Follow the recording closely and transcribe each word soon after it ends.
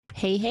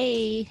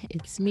Hey,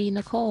 it's me,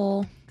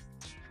 Nicole.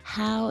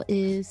 How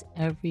is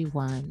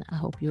everyone? I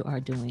hope you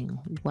are doing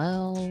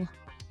well.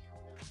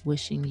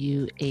 Wishing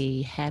you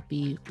a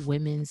happy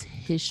Women's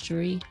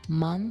History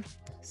Month.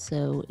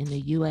 So, in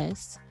the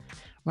US,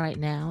 right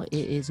now,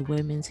 it is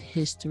Women's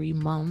History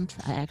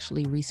Month. I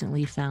actually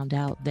recently found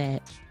out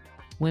that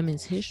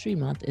Women's History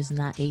Month is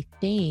not a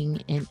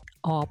thing in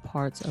all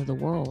parts of the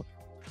world.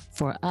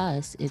 For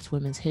us, it's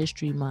Women's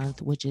History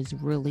Month, which is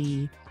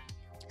really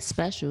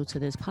special to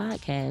this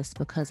podcast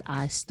because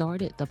I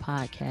started the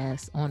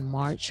podcast on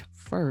March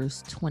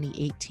 1st,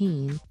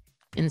 2018,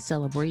 in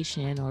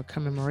celebration or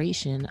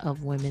commemoration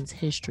of Women's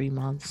History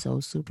Month.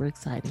 So, super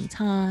exciting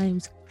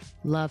times.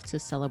 Love to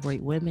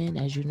celebrate women.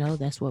 As you know,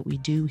 that's what we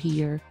do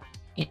here.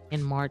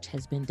 And March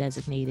has been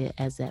designated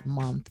as that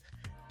month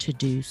to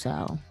do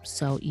so.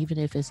 So, even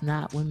if it's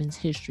not Women's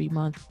History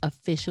Month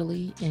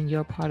officially in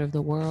your part of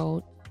the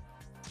world,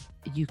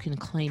 you can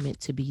claim it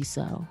to be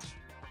so.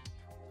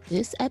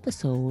 This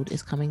episode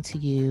is coming to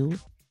you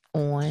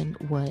on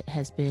what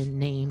has been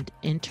named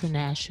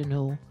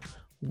International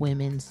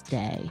Women's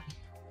Day.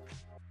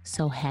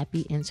 So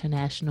happy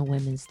International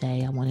Women's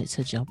Day. I wanted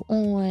to jump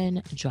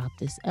on, drop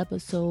this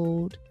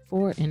episode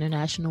for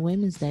International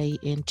Women's Day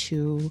and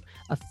to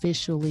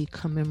officially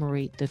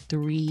commemorate the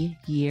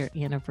 3-year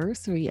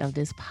anniversary of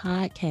this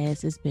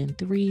podcast. It's been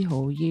 3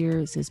 whole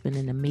years. It's been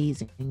an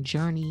amazing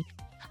journey.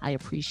 I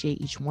appreciate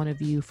each one of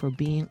you for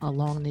being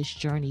along this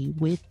journey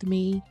with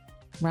me.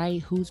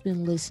 Right? Who's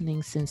been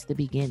listening since the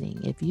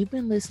beginning? If you've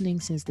been listening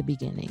since the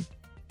beginning,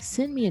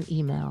 send me an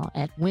email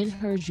at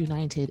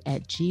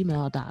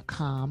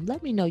whenhersunited@gmail.com.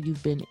 Let me know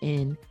you've been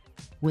in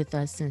with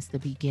us since the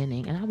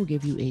beginning, and I will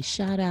give you a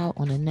shout out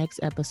on the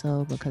next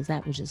episode because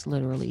that would just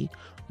literally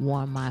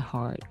warm my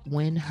heart.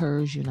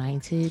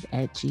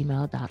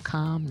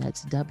 Whenhersunited@gmail.com.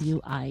 That's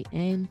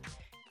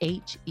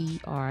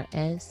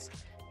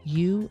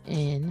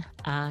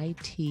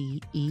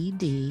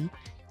WINHERSUNITED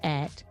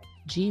at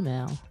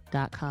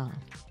gmail.com.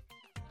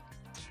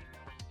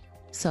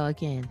 So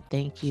again,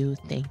 thank you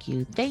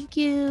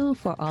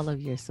for all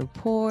of your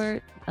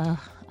support.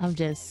 I'm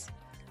just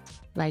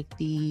like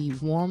the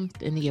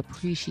warmth and the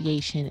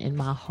appreciation in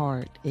my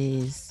heart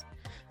is,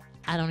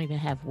 I don't even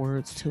have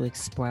words to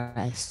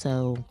express.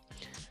 So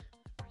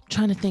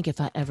trying to think if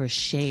I ever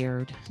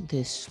shared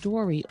this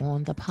story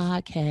on the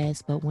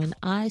podcast, but when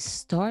I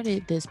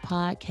started this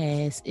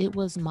podcast, it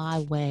was my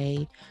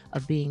way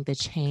of being the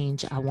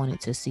change I wanted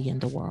to see in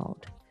the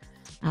world.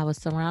 I was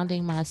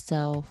surrounding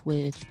myself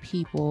with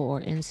people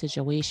or in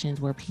situations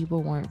where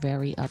people weren't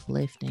very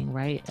uplifting,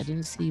 right? I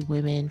didn't see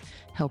women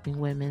helping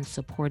women,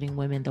 supporting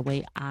women the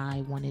way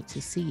I wanted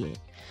to see it.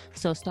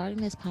 So starting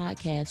this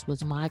podcast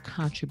was my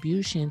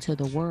contribution to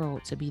the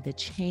world to be the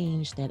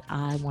change that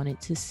I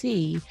wanted to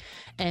see.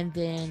 And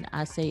then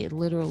I say it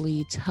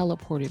literally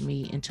teleported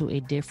me into a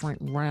different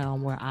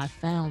realm where I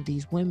found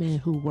these women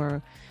who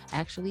were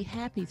actually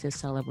happy to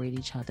celebrate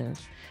each other,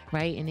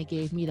 right? And it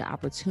gave me the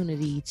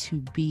opportunity to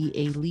be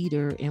a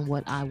leader in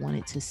what I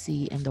wanted to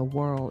see in the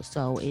world.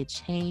 So it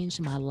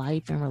changed my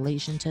life in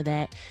relation to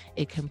that.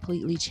 It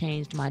completely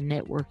changed my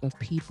network of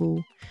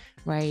people,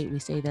 right? We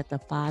say that the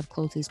 5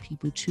 closest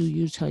people to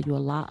you tell you a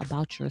lot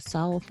about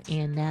yourself.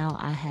 And now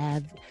I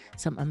have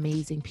some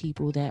amazing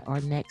people that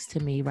are next to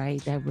me, right?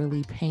 That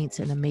really paints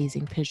an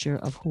amazing picture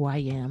of who I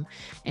am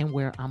and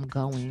where I'm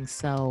going.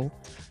 So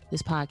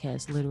this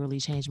podcast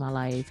literally changed my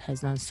life, has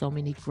done so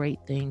many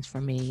great things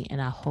for me,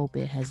 and I hope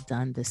it has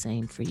done the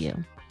same for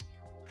you.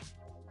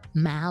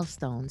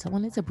 Milestones. I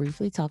wanted to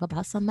briefly talk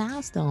about some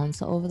milestones.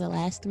 So over the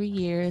last 3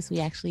 years, we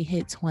actually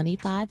hit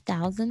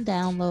 25,000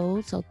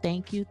 downloads. So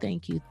thank you,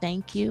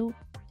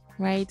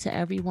 right, to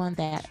everyone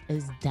that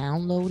is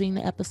downloading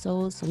the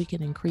episodes so we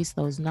can increase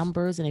those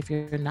numbers. And if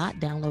you're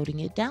not downloading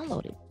it,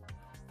 download it,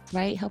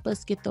 right? Help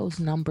us get those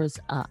numbers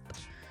up.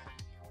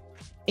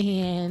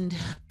 And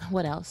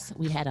what else?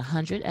 We had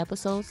 100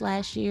 episodes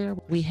last year.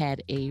 We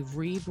had a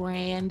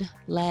rebrand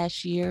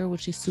last year,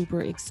 which is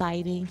super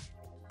exciting.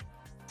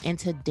 And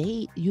to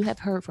date, you have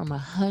heard from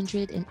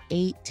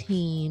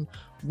 118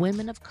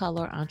 women of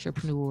color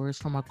entrepreneurs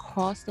from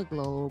across the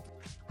globe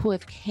who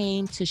have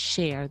came to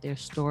share their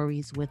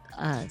stories with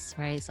us,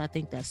 right? So I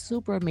think that's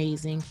super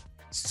amazing,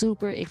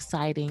 super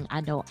exciting.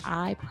 I know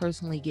I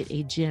personally get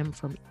a gem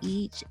from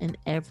each and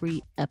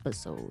every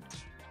episode,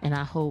 and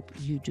I hope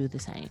you do the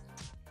same.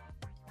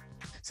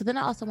 So then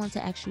I also want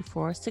to ask you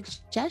for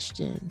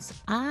suggestions.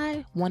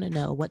 I want to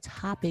know what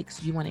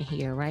topics you want to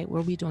hear, right?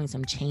 We'll be doing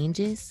some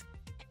changes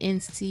in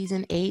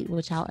season 8,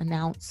 which I'll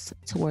announce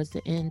towards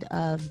the end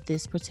of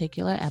this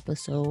particular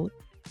episode.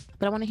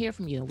 But I want to hear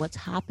from you. What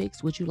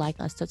topics would you like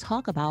us to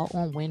talk about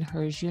on When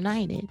Hers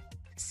United?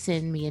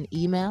 Send me an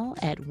email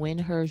at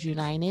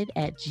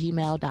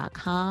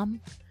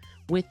whenhersunited@gmail.com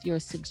with your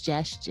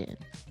suggestion.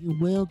 You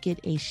will get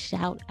a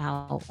shout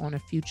out on a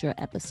future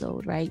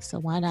episode, right? So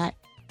why not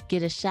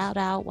get a shout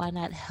out? Why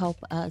not help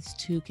us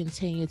to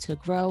continue to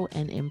grow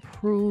and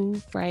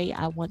improve, right?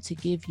 I want to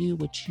give you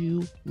what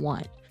you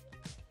want.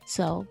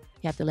 So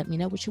you have to let me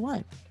know what you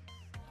want.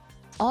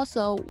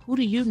 Also, who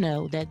do you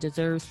know that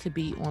deserves to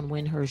be on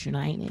Win Hers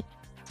United?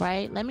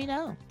 Right? Let me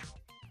know.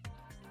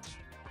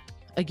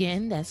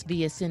 Again, that's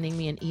via sending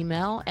me an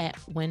email at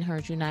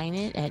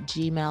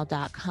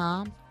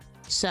winhersunited@gmail.com.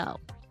 So,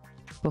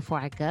 before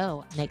I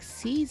go, next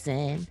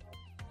season,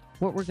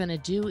 what we're going to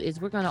do is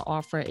we're going to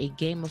offer a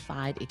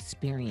gamified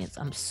experience.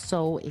 I'm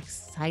so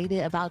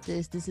excited about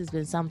this. This has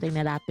been something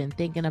that I've been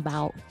thinking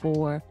about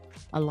for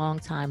a long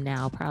time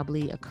now,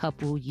 probably a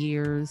couple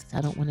years.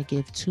 I don't want to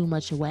give too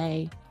much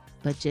away,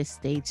 but just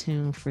stay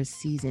tuned for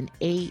season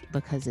 8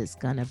 because it's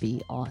going to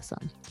be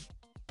awesome.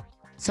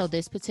 So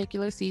this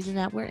particular season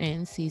that we're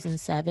in, season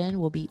 7,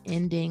 will be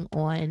ending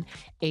on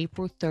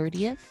April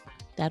 30th.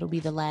 That'll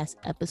be the last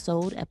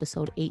episode.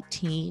 Episode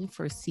 18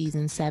 for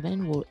season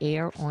 7 will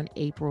air on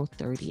April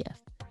 30th.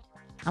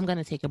 I'm going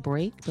to take a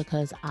break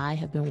because I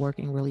have been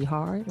working really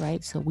hard,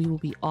 right? So we will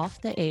be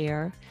off the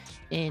air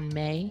in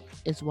May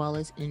as well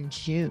as in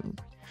June.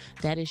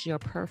 That is your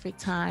perfect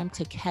time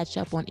to catch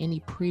up on any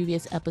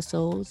previous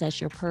episodes.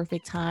 That's your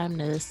perfect time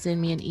to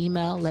send me an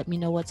email. Let me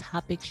know what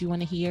topics you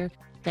want to hear.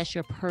 That's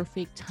your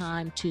perfect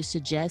time to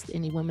suggest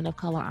any women of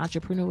color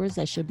entrepreneurs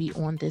that should be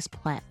on this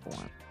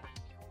platform.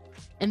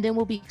 And then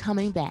we'll be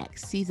coming back.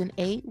 Season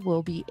 8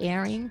 will be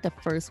airing the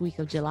first week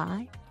of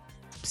July.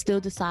 Still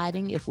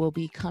deciding if we'll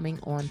be coming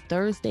on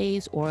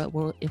Thursdays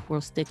or if we'll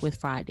stick with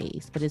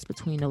Fridays. But it's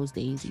between those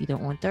days, either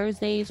on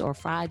Thursdays or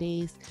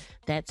Fridays.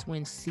 That's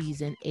when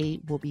season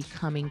 8 will be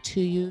coming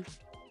to you.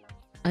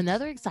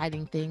 Another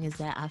exciting thing is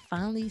that I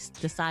finally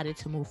decided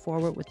to move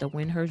forward with the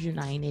Win Hers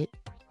United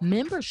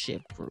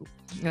membership group,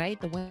 right?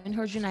 The Win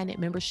Hers United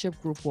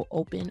membership group will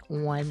open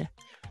on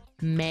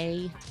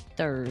May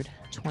 3rd,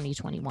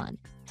 2021.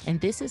 And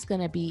this is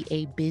going to be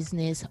a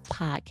business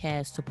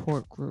podcast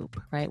support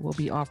group, right? We'll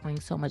be offering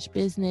so much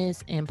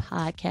business and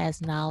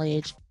podcast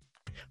knowledge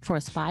for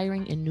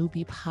aspiring and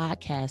newbie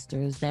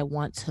podcasters that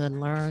want to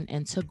learn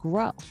and to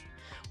grow.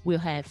 We'll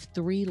have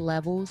 3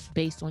 levels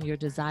based on your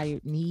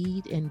desired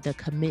need and the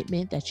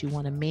commitment that you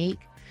want to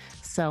make.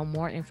 So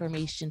more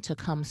information to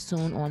come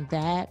soon on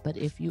that. But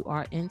if you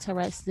are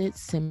interested,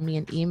 send me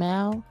an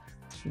email,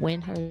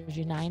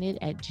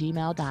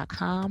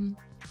 winhersunited@gmail.com,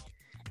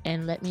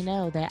 and let me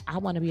know that I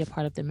want to be a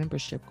part of the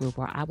membership group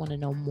or I want to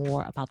know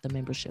more about the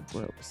membership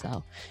group.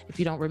 So if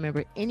you don't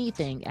remember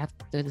anything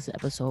after this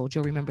episode,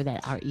 you'll remember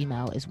that our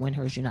email is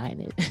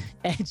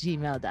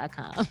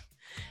winhersunited@gmail.com.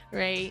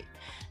 Right?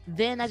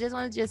 Then I just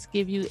want to just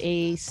give you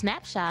a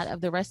snapshot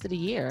of the rest of the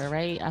year,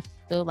 right? I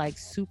feel like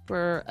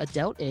super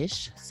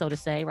adult-ish, so to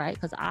say, right?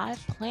 Because I've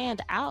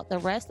planned out the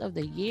rest of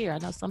the year. I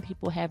know some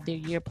people have their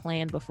year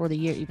planned before the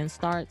year even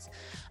starts.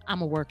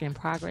 I'm a work in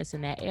progress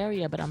in that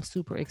area, but I'm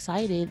super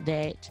excited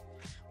that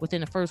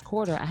within the first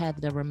quarter, I have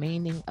the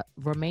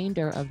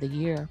remainder of the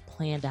year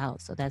planned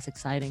out. So that's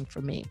exciting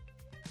for me.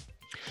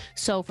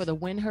 So for the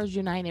Win Hers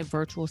United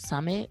Virtual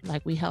Summit,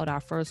 like we held our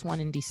first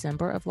one in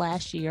December of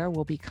last year,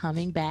 we'll be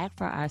coming back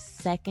for our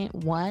second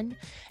one.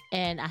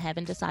 And I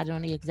haven't decided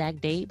on the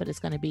exact date, but it's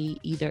going to be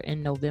either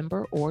in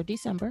November or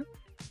December.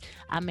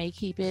 I may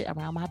keep it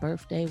around my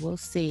birthday. We'll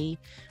see.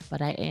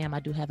 But I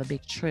do have a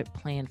big trip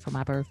planned for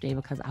my birthday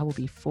because I will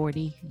be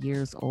 40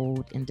 years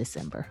old in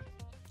December.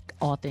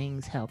 All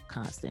things health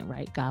constant,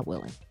 right? God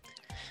willing.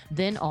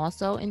 Then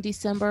also in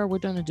December, we're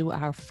going to do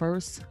our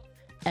first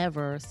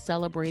ever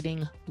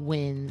Celebrating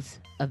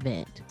Wins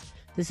event.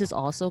 This is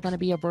also going to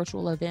be a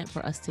virtual event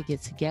for us to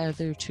get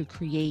together to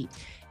create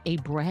a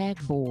brag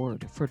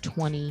board for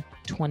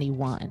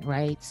 2021,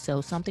 right? So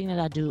something that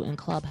I do in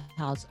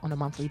Clubhouse on a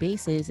monthly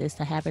basis is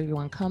to have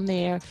everyone come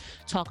there,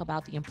 talk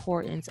about the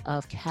importance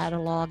of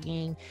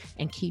cataloging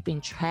and keeping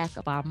track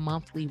of our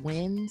monthly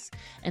wins.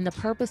 And the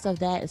purpose of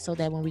that is so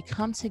that when we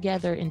come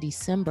together in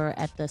December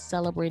at the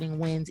Celebrating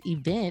Wins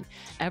event,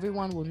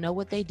 everyone will know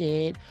what they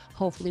did.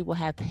 Hopefully we'll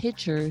have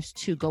pictures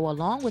to go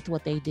along with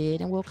what they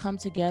did, and we'll come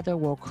together,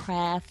 we'll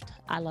craft.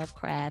 I love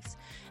crafts.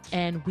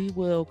 And we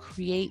will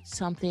create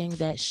something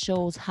that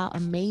shows how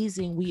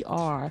amazing we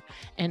are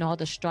and all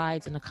the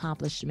strides and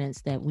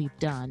accomplishments that we've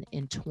done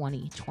in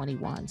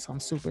 2021. So I'm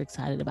super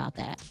excited about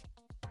that.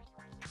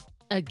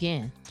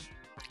 Again,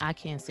 I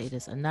can't say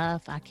this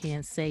enough. I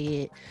can't say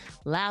it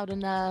loud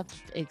enough,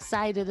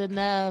 excited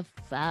enough.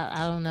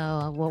 I don't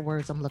know what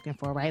words I'm looking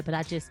for, right? But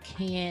I just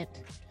can't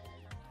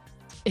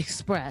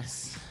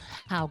express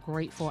how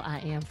grateful I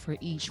am for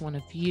each one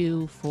of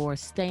you for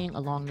staying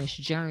along this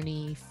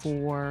journey,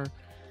 for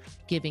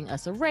giving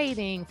us a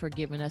rating, for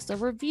giving us a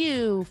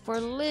review, for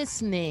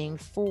listening,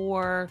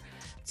 for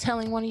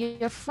telling one of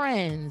your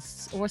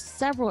friends or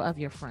several of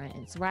your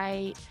friends,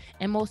 right?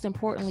 And most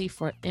importantly,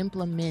 for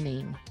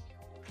implementing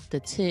the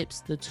tips,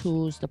 the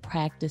tools, the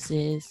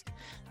practices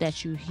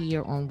that you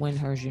hear on Win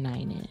Hers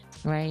United,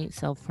 right?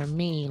 So for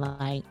me,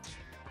 like,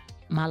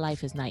 my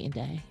life is night and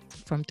day.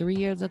 From 3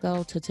 years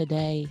ago to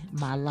today,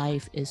 my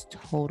life is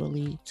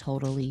totally,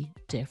 totally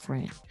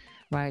different.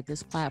 Right?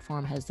 This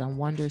platform has done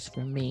wonders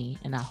for me,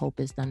 and I hope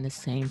it's done the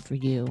same for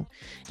you.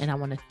 And I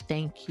want to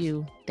thank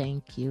you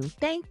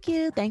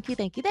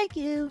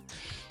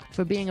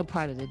for being a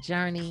part of the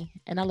journey.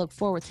 And I look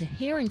forward to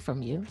hearing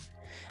from you.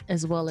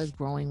 as well as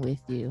growing with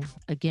you.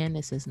 Again,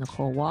 this is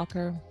Nicole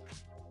Walker.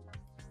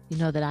 You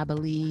know that I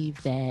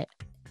believe that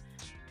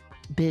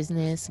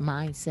business,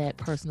 mindset,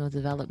 personal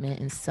development,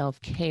 and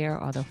self care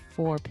are the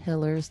four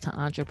pillars to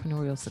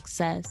entrepreneurial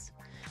success.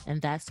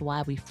 And that's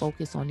why we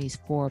focus on these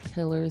four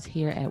pillars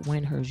here at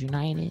Winners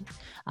United.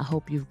 I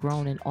hope you've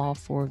grown in all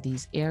four of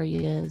these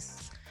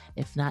areas,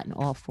 if not in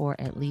all four,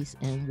 at least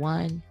in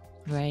one,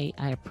 right?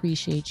 I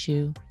appreciate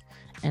you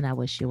and I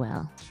wish you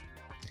well.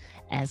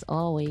 As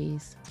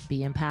always,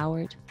 be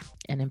empowered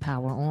and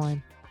empower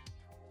on.